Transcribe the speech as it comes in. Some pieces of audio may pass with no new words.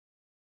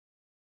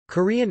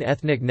Korean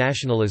ethnic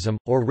nationalism,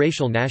 or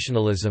racial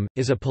nationalism,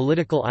 is a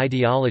political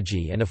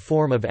ideology and a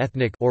form of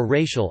ethnic or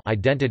racial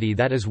identity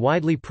that is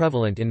widely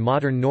prevalent in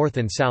modern North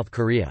and South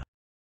Korea.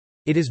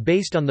 It is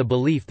based on the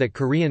belief that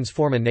Koreans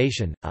form a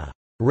nation, a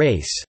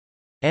race,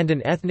 and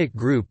an ethnic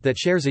group that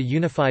shares a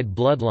unified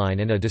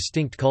bloodline and a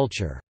distinct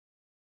culture.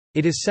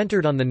 It is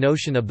centered on the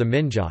notion of the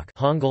minjok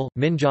Hangul,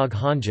 minjog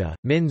hanja,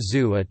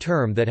 min-zu, a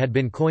term that had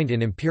been coined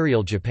in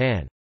Imperial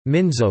Japan,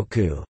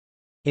 minzoku,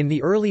 in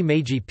the early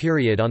Meiji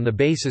period on the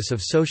basis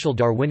of social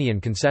Darwinian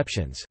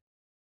conceptions.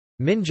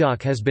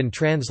 Minjok has been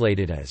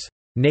translated as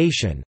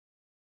nation,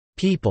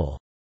 people,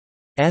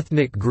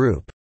 ethnic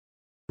group,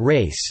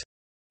 race,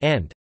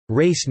 and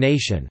race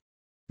nation.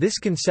 This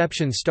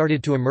conception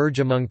started to emerge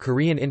among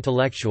Korean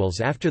intellectuals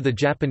after the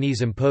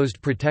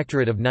Japanese-imposed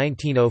protectorate of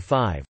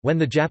 1905, when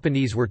the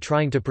Japanese were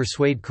trying to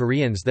persuade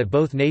Koreans that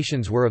both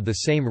nations were of the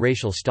same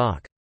racial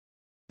stock.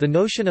 The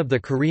notion of the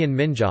Korean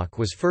minjok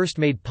was first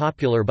made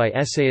popular by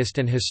essayist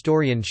and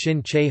historian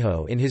Shin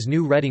Chae-ho in his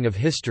New Reading of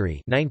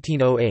History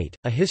 1908,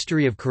 a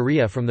history of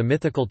Korea from the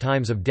mythical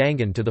times of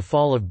Dangun to the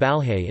fall of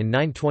Balhae in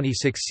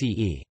 926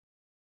 CE.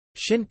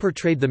 Shin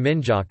portrayed the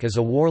minjok as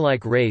a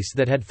warlike race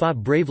that had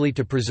fought bravely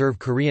to preserve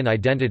Korean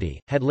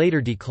identity, had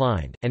later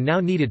declined, and now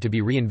needed to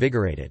be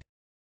reinvigorated.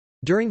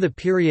 During the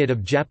period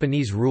of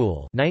Japanese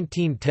rule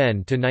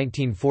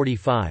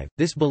 1910–1945,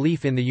 this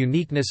belief in the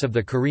uniqueness of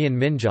the Korean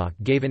minjok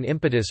gave an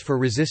impetus for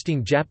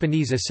resisting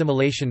Japanese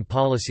assimilation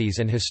policies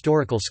and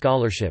historical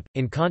scholarship,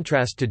 in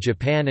contrast to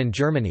Japan and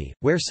Germany,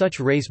 where such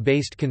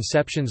race-based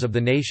conceptions of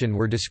the nation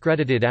were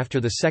discredited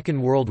after the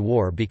Second World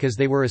War because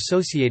they were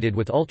associated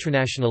with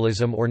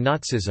ultranationalism or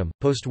Nazism.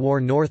 Post-war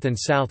North and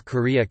South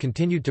Korea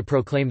continued to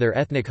proclaim their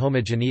ethnic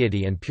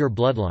homogeneity and pure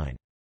bloodline.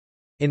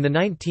 In the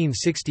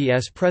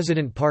 1960s,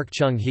 President Park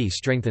Chung-hee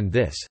strengthened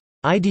this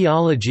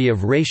ideology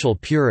of racial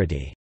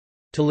purity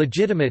to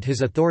legitimate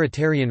his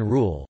authoritarian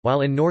rule,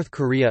 while in North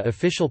Korea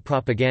official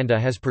propaganda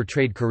has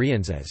portrayed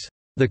Koreans as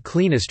the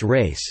cleanest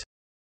race.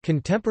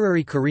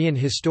 Contemporary Korean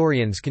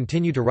historians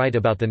continue to write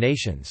about the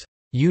nation's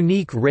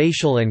unique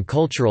racial and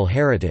cultural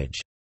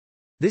heritage.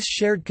 This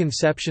shared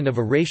conception of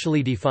a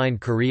racially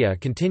defined Korea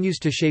continues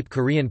to shape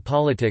Korean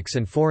politics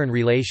and foreign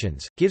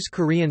relations, gives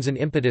Koreans an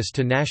impetus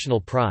to national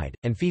pride,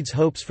 and feeds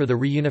hopes for the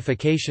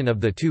reunification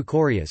of the two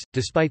Koreas.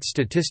 Despite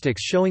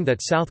statistics showing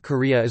that South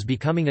Korea is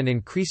becoming an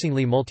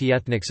increasingly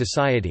multi-ethnic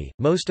society,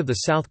 most of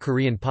the South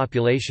Korean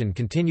population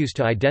continues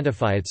to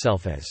identify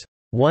itself as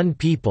one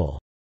people.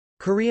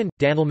 Korean,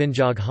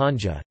 Danilminjog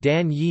Hanja,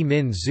 Dan Yi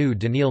Min Zu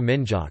Danil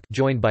Minjok,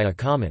 joined by a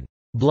common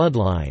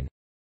bloodline.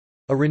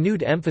 A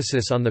renewed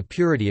emphasis on the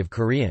purity of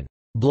Korean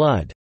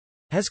blood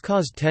has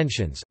caused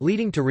tensions,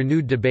 leading to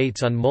renewed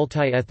debates on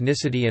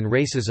multi-ethnicity and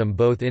racism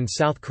both in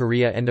South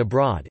Korea and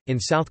abroad.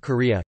 In South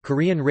Korea,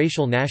 Korean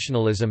racial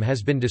nationalism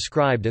has been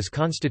described as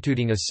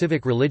constituting a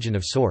civic religion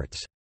of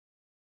sorts.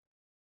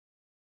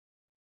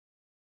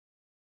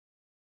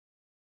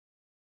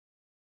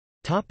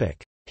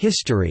 Topic: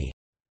 History.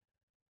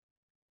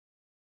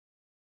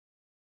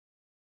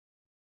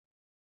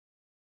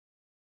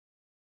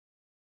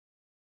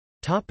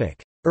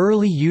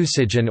 Early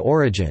usage and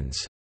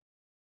origins.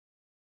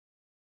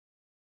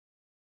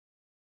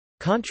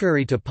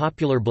 Contrary to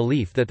popular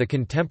belief that the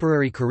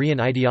contemporary Korean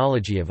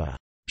ideology of a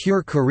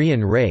pure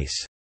Korean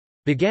race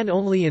began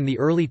only in the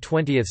early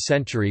 20th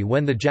century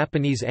when the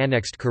Japanese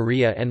annexed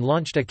Korea and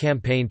launched a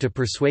campaign to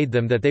persuade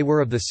them that they were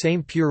of the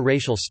same pure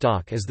racial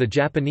stock as the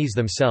Japanese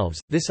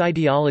themselves, this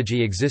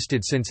ideology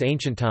existed since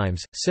ancient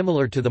times,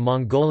 similar to the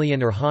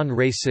Mongolian or Han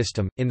race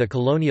system. In the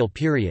colonial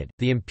period,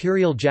 the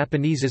Imperial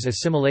Japanese's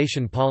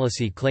assimilation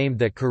policy claimed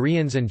that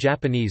Koreans and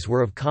Japanese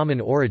were of common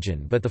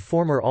origin but the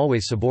former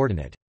always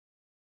subordinate.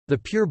 The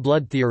pure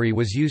blood theory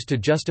was used to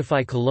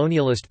justify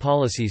colonialist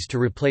policies to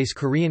replace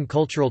Korean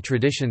cultural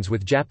traditions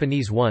with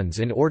Japanese ones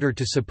in order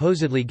to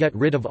supposedly get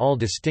rid of all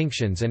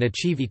distinctions and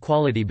achieve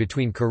equality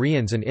between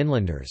Koreans and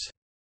inlanders.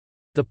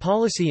 The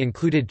policy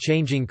included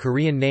changing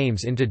Korean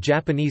names into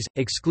Japanese,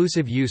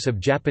 exclusive use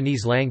of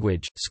Japanese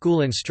language,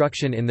 school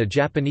instruction in the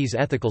Japanese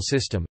ethical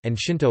system, and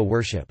Shinto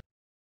worship.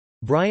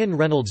 Brian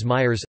Reynolds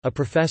Myers, a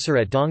professor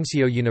at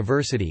Dongseo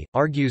University,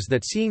 argues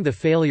that seeing the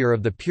failure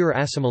of the pure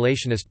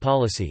assimilationist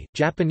policy,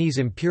 Japanese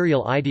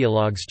imperial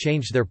ideologues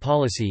changed their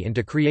policy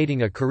into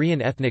creating a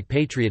Korean ethnic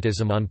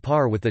patriotism on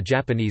par with the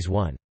Japanese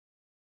one.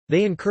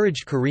 They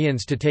encouraged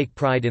Koreans to take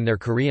pride in their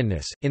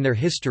Koreanness, in their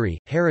history,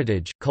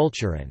 heritage,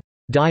 culture and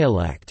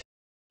dialect,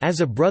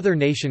 as a brother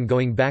nation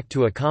going back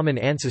to a common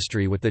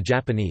ancestry with the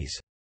Japanese.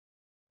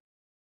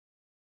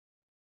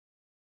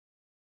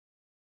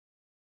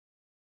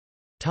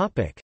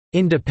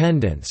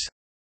 Independence.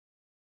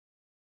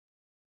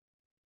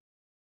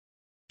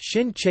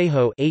 Shin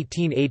Chae-ho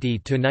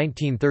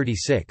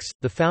 (1880–1936),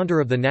 the founder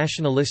of the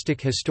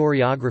nationalistic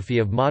historiography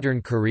of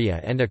modern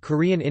Korea and a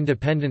Korean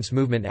independence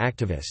movement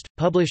activist,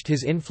 published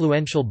his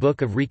influential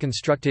book of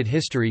reconstructed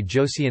history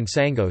Joseon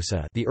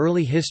Sangosa, The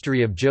Early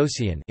History of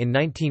Joseon, in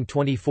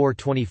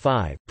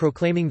 1924–25,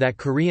 proclaiming that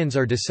Koreans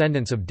are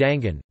descendants of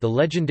Dangun, the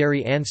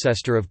legendary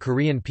ancestor of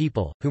Korean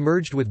people, who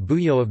merged with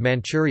Buyeo of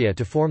Manchuria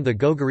to form the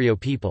Goguryeo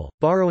people.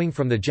 Borrowing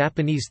from the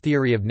Japanese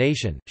theory of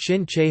nation,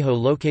 Shin Chae-ho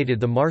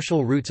located the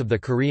martial roots of the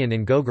Korean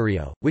in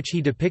Goguryeo, which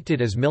he depicted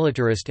as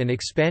militarist and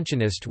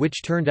expansionist,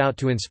 which turned out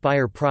to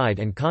inspire pride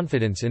and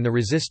confidence in the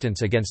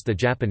resistance against the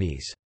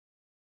Japanese.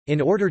 In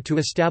order to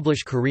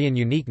establish Korean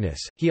uniqueness,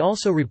 he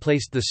also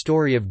replaced the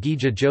story of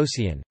Gija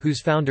Joseon,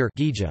 whose founder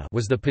Gija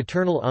was the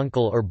paternal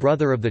uncle or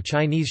brother of the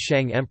Chinese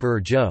Shang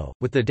Emperor Zhou,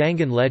 with the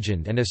Dangun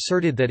legend, and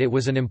asserted that it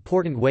was an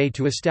important way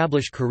to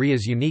establish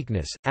Korea's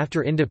uniqueness.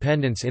 After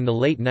independence in the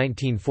late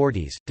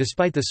 1940s,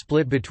 despite the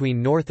split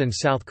between North and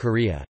South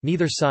Korea,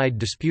 neither side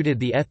disputed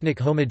the ethnic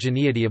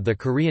homogeneity of the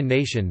Korean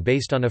nation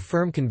based on a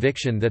firm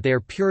conviction that they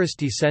are purest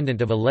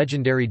descendant of a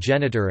legendary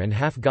genitor and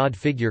half-god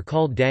figure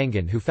called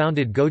Dangun, who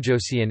founded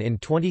Gojoseon in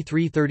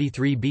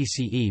 2333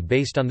 BCE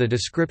based on the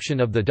description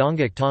of the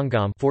Dongguk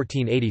Tonggam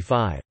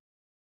 1485.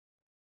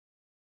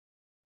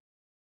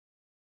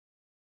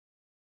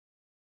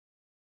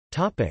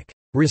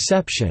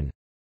 Reception.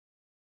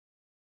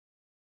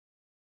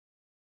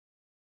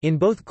 In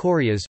both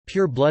Koreas,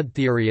 pure blood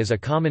theory is a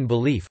common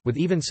belief, with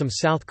even some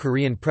South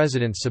Korean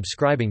presidents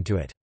subscribing to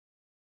it.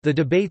 The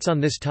debates on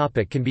this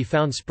topic can be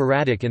found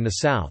sporadic in the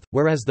South,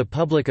 whereas the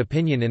public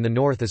opinion in the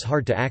North is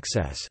hard to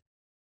access.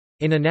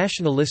 In a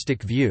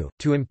nationalistic view,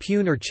 to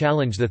impugn or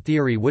challenge the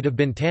theory would have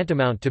been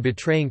tantamount to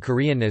betraying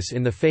Koreanness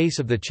in the face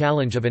of the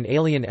challenge of an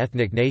alien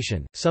ethnic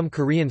nation. Some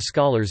Korean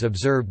scholars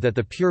observed that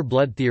the pure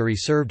blood theory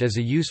served as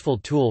a useful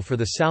tool for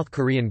the South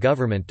Korean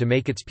government to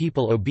make its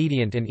people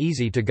obedient and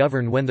easy to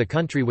govern when the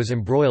country was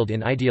embroiled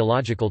in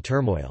ideological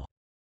turmoil.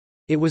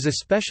 It was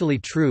especially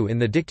true in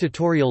the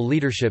dictatorial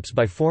leaderships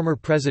by former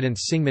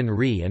presidents Syngman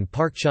Rhee and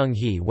Park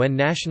Chung-hee when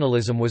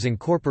nationalism was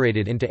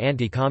incorporated into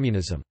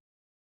anti-communism.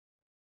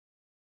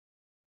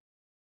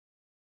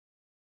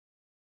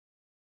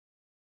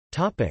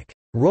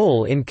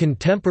 Role in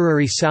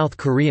contemporary South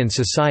Korean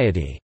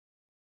society.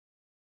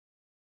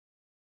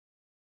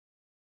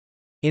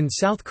 In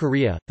South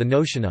Korea, the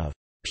notion of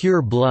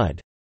pure blood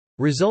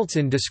results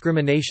in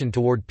discrimination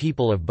toward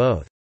people of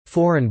both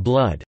foreign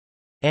blood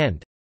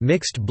and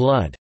mixed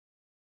blood.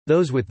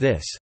 Those with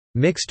this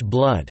mixed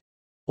blood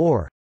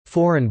or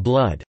foreign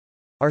blood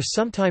are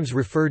sometimes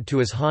referred to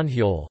as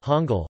Hanhyol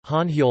Hangul,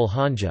 Hanhyol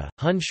Hanja,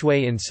 Hun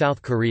Shui in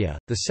South Korea.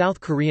 The South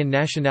Korean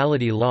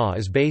nationality law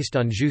is based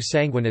on jus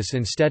sanguinis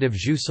instead of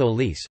jus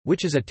solis,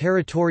 which is a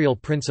territorial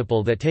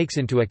principle that takes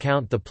into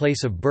account the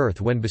place of birth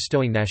when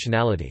bestowing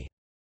nationality.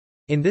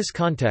 In this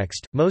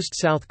context, most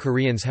South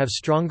Koreans have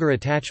stronger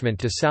attachment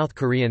to South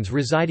Koreans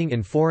residing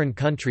in foreign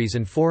countries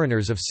and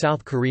foreigners of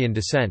South Korean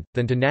descent,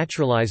 than to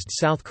naturalized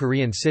South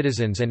Korean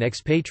citizens and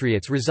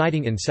expatriates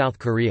residing in South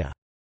Korea.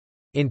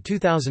 In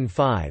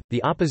 2005,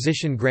 the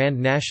opposition Grand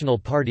National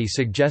Party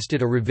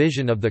suggested a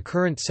revision of the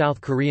current South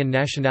Korean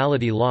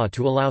nationality law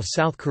to allow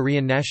South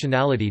Korean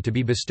nationality to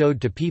be bestowed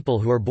to people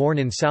who are born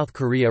in South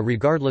Korea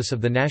regardless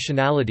of the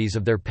nationalities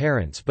of their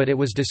parents, but it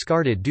was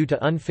discarded due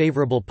to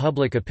unfavorable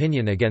public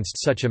opinion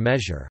against such a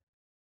measure.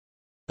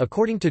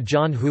 According to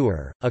John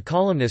Hooer, a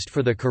columnist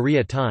for the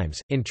Korea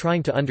Times, in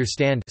trying to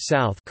understand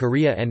South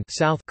Korea and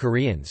South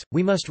Koreans,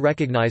 we must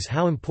recognize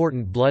how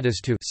important blood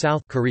is to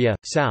South Korea.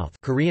 South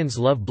Koreans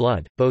love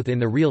blood, both in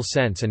the real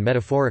sense and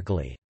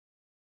metaphorically.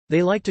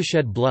 They like to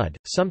shed blood,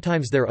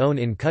 sometimes their own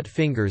in cut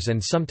fingers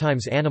and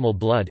sometimes animal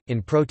blood,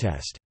 in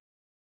protest.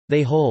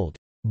 They hold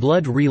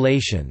blood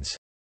relations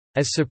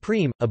as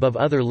supreme, above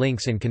other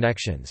links and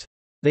connections.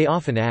 They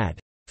often add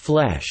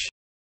flesh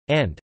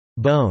and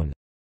bone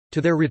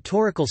to their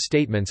rhetorical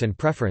statements and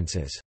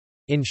preferences.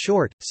 In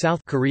short,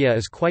 South Korea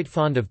is quite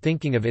fond of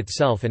thinking of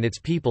itself and its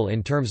people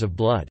in terms of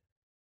blood.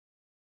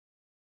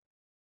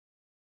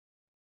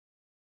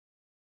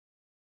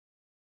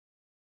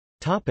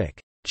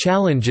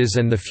 Challenges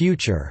and the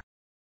future.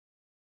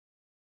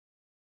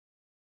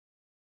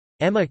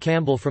 Emma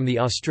Campbell from the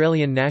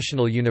Australian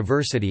National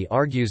University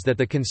argues that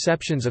the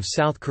conceptions of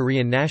South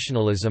Korean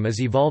nationalism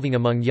is evolving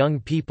among young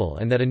people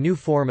and that a new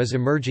form is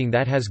emerging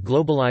that has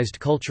globalized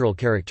cultural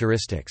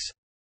characteristics.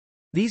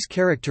 These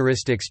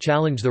characteristics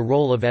challenge the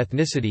role of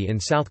ethnicity in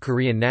South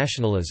Korean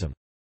nationalism.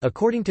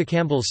 According to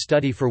Campbell's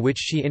study, for which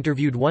she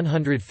interviewed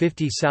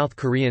 150 South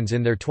Koreans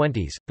in their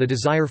 20s, the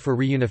desire for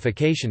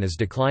reunification is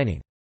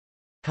declining.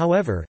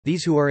 However,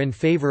 these who are in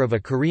favor of a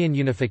Korean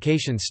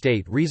unification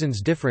state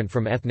reasons different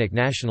from ethnic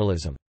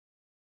nationalism.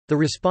 The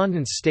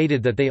respondents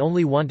stated that they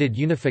only wanted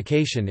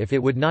unification if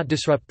it would not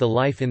disrupt the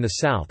life in the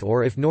South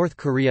or if North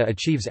Korea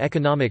achieves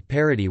economic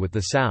parity with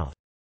the South.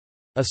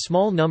 A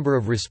small number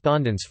of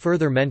respondents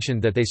further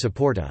mentioned that they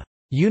support a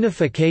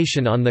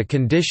unification on the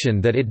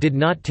condition that it did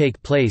not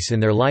take place in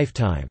their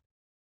lifetime.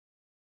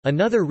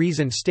 Another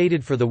reason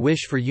stated for the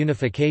wish for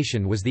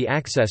unification was the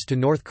access to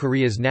North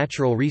Korea's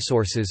natural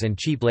resources and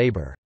cheap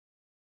labor.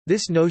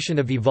 This notion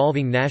of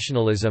evolving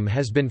nationalism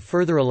has been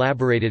further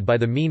elaborated by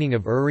the meaning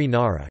of Uri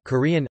Nara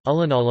Korean,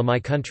 Ulanala my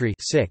country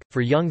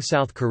for young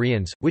South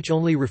Koreans, which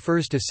only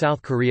refers to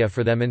South Korea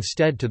for them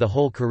instead to the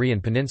whole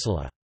Korean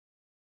peninsula.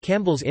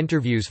 Campbell's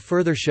interviews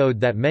further showed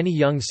that many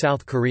young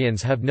South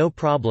Koreans have no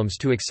problems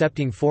to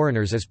accepting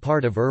foreigners as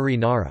part of Uri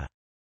Nara.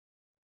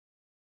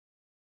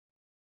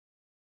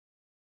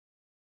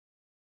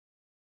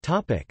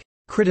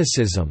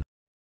 Criticism.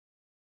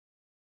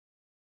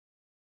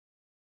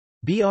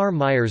 B. R.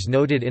 Myers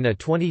noted in a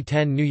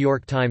 2010 New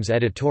York Times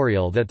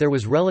editorial that there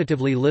was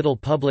relatively little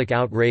public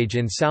outrage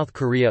in South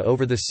Korea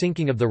over the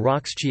sinking of the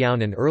ROKS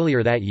Cheonan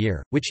earlier that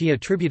year, which he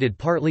attributed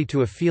partly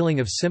to a feeling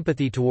of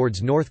sympathy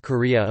towards North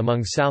Korea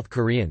among South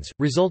Koreans,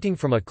 resulting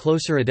from a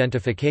closer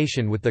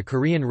identification with the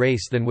Korean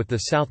race than with the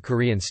South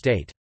Korean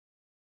state.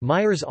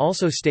 Myers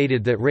also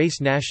stated that race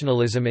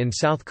nationalism in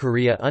South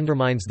Korea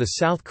undermines the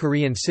South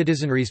Korean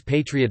citizenry's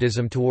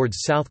patriotism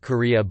towards South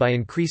Korea by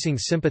increasing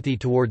sympathy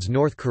towards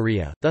North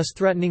Korea, thus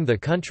threatening the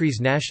country's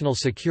national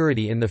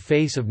security in the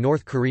face of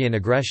North Korean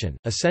aggression,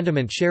 a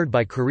sentiment shared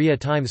by Korea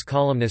Times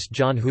columnist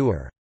John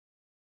Hooer.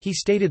 He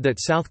stated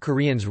that South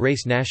Koreans'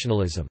 race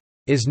nationalism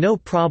is no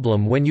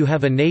problem when you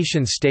have a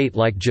nation-state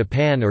like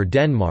Japan or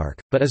Denmark,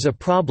 but is a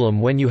problem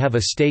when you have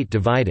a state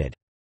divided.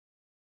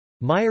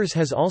 Myers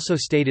has also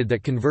stated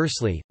that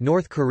conversely,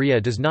 North Korea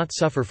does not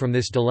suffer from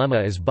this dilemma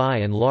as by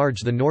and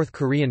large the North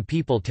Korean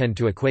people tend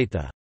to equate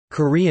the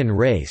Korean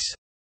race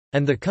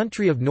and the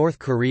country of North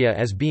Korea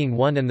as being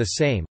one and the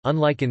same,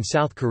 unlike in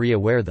South Korea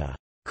where the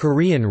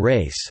Korean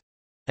race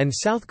and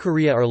South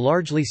Korea are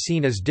largely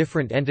seen as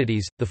different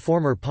entities, the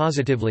former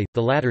positively,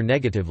 the latter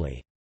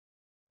negatively.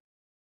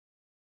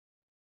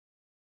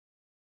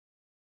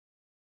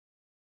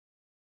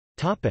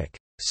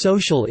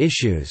 Social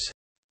issues.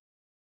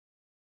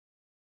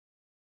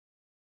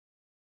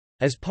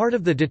 As part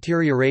of the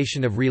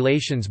deterioration of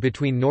relations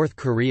between North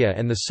Korea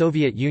and the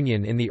Soviet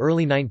Union in the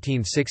early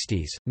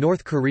 1960s,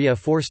 North Korea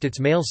forced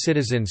its male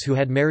citizens who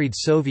had married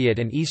Soviet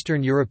and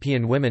Eastern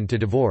European women to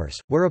divorce,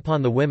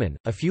 whereupon the women,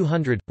 a few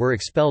hundred, were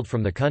expelled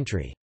from the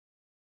country.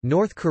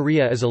 North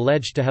Korea is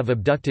alleged to have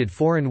abducted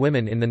foreign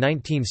women in the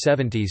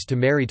 1970s to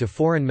marry to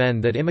foreign men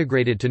that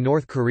immigrated to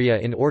North Korea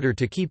in order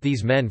to keep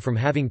these men from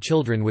having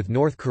children with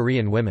North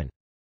Korean women.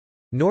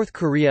 North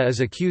Korea is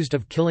accused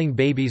of killing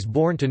babies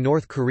born to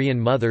North Korean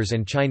mothers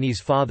and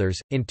Chinese fathers.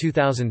 In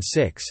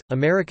 2006,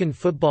 American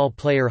football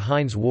player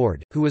Hines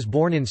Ward, who was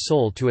born in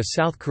Seoul to a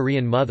South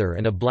Korean mother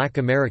and a black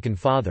American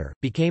father,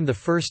 became the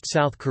first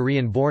South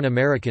Korean-born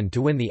American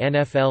to win the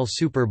NFL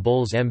Super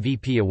Bowl's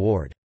MVP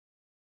award.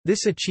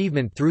 This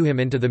achievement threw him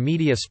into the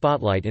media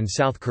spotlight in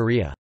South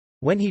Korea.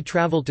 When he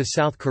traveled to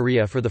South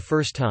Korea for the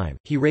first time,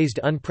 he raised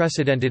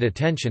unprecedented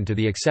attention to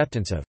the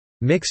acceptance of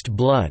mixed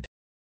blood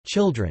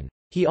children.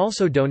 He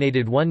also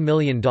donated $1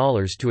 million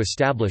to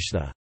establish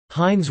the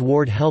Hines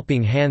Ward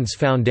Helping Hands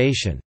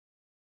Foundation,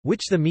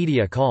 which the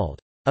media called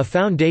a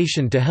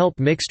foundation to help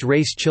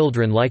mixed-race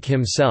children like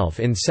himself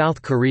in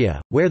South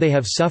Korea, where they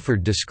have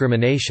suffered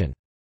discrimination.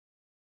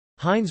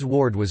 Hines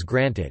Ward was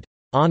granted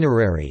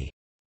honorary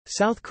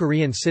South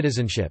Korean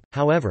citizenship.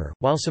 However,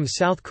 while some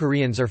South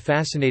Koreans are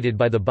fascinated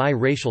by the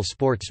biracial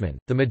sportsman,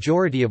 the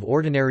majority of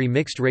ordinary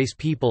mixed-race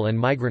people and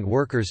migrant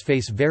workers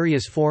face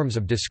various forms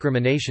of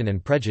discrimination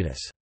and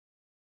prejudice.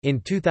 In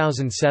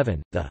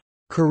 2007, the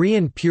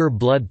Korean pure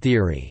blood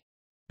theory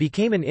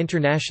became an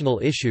international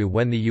issue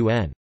when the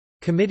UN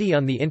Committee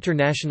on the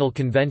International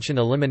Convention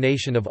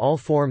Elimination of All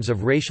Forms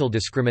of Racial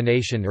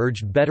Discrimination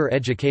urged better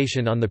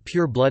education on the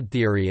pure blood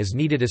theory is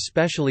needed,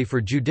 especially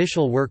for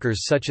judicial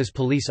workers such as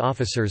police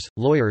officers,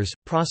 lawyers,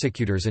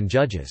 prosecutors and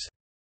judges.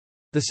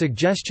 The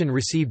suggestion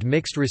received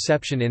mixed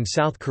reception in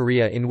South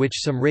Korea, in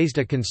which some raised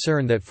a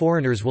concern that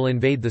foreigners will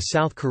invade the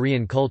South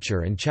Korean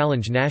culture and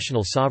challenge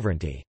national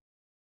sovereignty.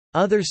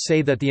 Others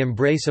say that the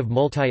embrace of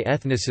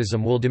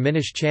multi-ethnicism will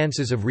diminish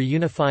chances of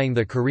reunifying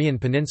the Korean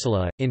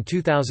peninsula. In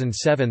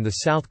 2007, the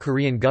South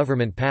Korean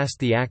government passed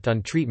the Act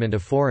on Treatment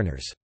of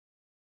Foreigners.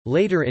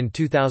 Later in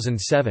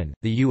 2007,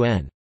 the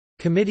UN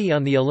Committee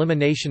on the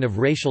Elimination of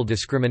Racial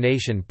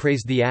Discrimination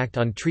praised the Act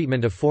on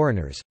Treatment of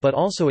Foreigners, but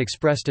also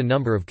expressed a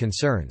number of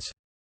concerns.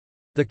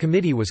 The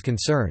committee was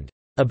concerned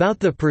about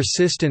the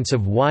persistence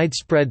of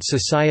widespread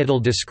societal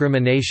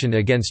discrimination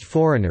against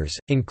foreigners,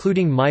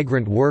 including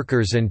migrant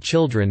workers and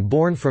children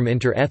born from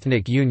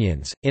inter-ethnic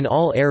unions, in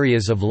all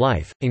areas of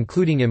life,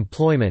 including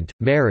employment,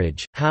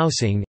 marriage,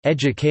 housing,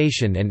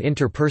 education and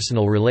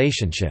interpersonal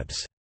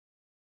relationships.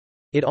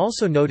 It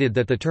also noted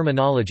that the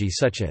terminology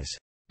such as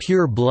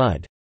pure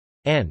blood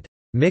and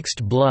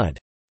mixed blood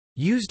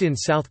used in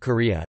South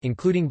Korea,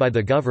 including by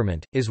the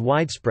government, is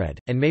widespread,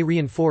 and may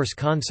reinforce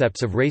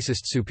concepts of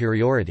racist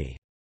superiority.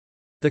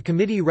 The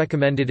committee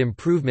recommended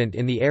improvement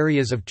in the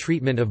areas of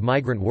treatment of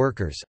migrant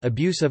workers,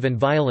 abuse of and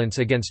violence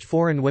against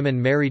foreign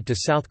women married to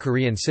South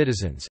Korean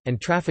citizens,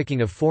 and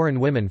trafficking of foreign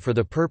women for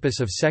the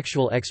purpose of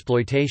sexual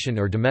exploitation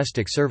or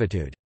domestic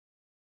servitude.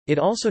 It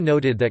also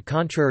noted that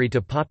contrary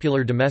to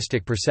popular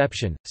domestic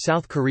perception,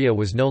 South Korea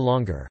was no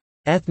longer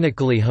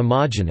ethnically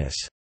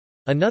homogeneous.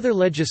 Another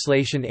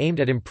legislation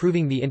aimed at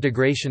improving the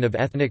integration of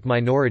ethnic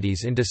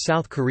minorities into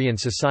South Korean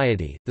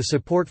society, the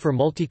Support for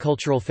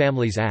Multicultural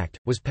Families Act,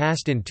 was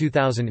passed in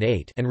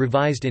 2008 and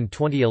revised in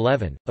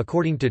 2011.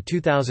 According to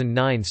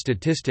 2009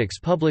 statistics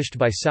published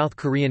by South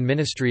Korean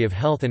Ministry of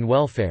Health and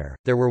Welfare,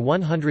 there were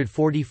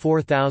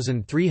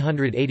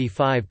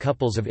 144,385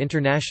 couples of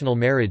international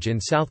marriage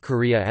in South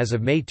Korea as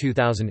of May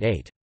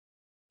 2008.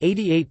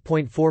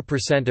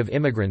 88.4% of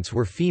immigrants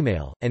were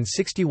female, and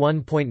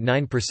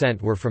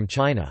 61.9% were from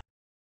China.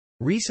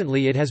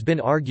 Recently it has been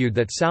argued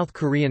that South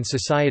Korean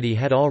society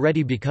had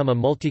already become a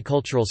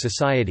multicultural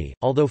society,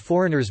 although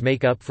foreigners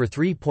make up for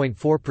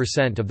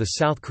 3.4% of the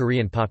South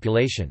Korean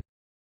population.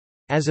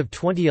 As of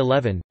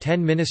 2011,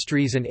 10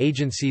 ministries and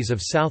agencies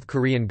of South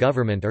Korean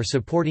government are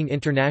supporting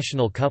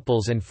international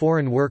couples and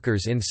foreign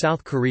workers in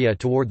South Korea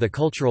toward the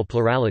cultural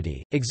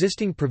plurality.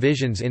 Existing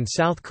provisions in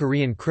South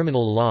Korean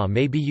criminal law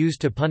may be used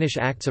to punish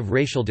acts of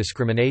racial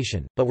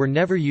discrimination, but were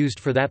never used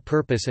for that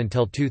purpose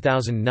until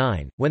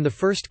 2009, when the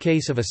first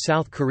case of a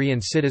South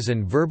Korean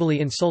citizen verbally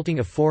insulting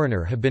a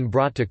foreigner had been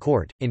brought to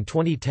court. In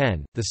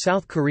 2010, the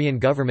South Korean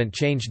government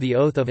changed the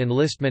oath of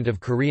enlistment of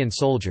Korean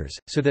soldiers,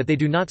 so that they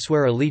do not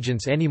swear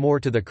allegiance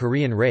anymore to the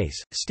Korean race,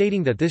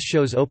 stating that this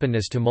shows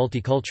openness to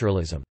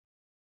multiculturalism.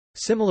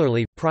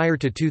 Similarly, prior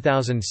to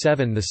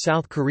 2007 the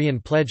South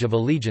Korean Pledge of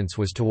Allegiance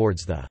was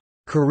towards the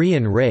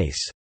Korean race,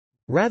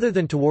 rather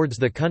than towards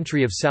the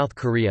country of South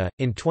Korea.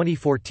 In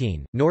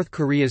 2014, North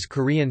Korea's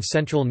Korean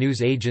Central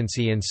News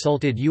Agency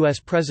insulted U.S.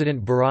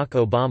 President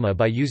Barack Obama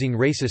by using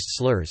racist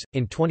slurs.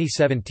 In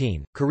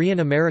 2017,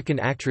 Korean-American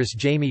actress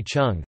Jamie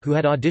Chung, who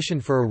had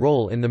auditioned for a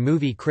role in the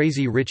movie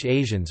Crazy Rich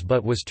Asians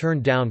but was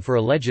turned down for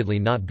allegedly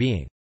not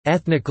being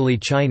ethnically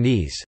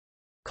Chinese,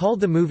 called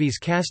the movie's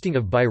casting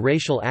of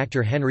biracial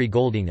actor Henry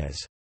Golding as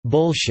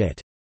bullshit.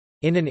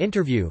 In an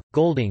interview,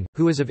 Golding,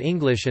 who is of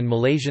English and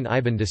Malaysian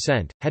Iban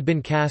descent, had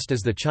been cast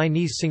as the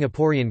Chinese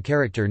Singaporean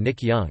character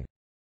Nick Young.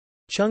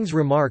 Chung's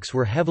remarks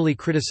were heavily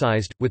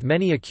criticized, with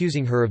many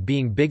accusing her of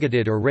being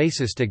bigoted or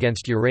racist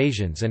against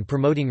Eurasians and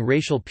promoting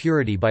racial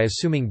purity by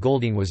assuming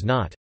Golding was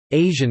not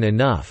Asian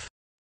enough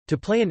to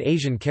play an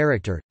Asian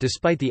character,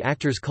 despite the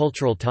actor's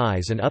cultural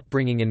ties and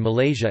upbringing in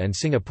Malaysia and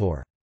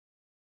Singapore.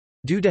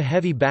 Due to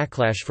heavy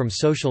backlash from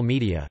social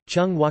media,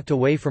 Chung walked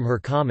away from her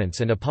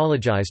comments and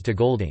apologized to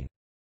Golding.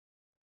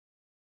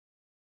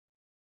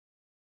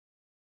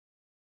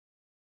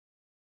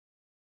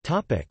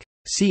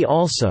 See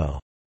also: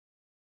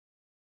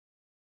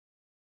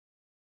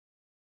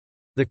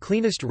 The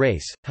cleanest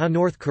race, how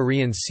North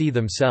Koreans see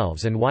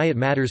themselves and why it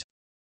matters,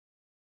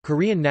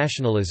 Korean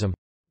nationalism,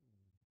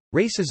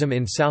 racism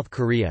in South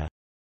Korea,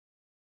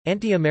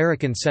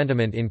 anti-American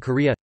sentiment in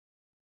Korea,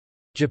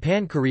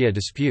 Japan-Korea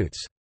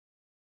disputes.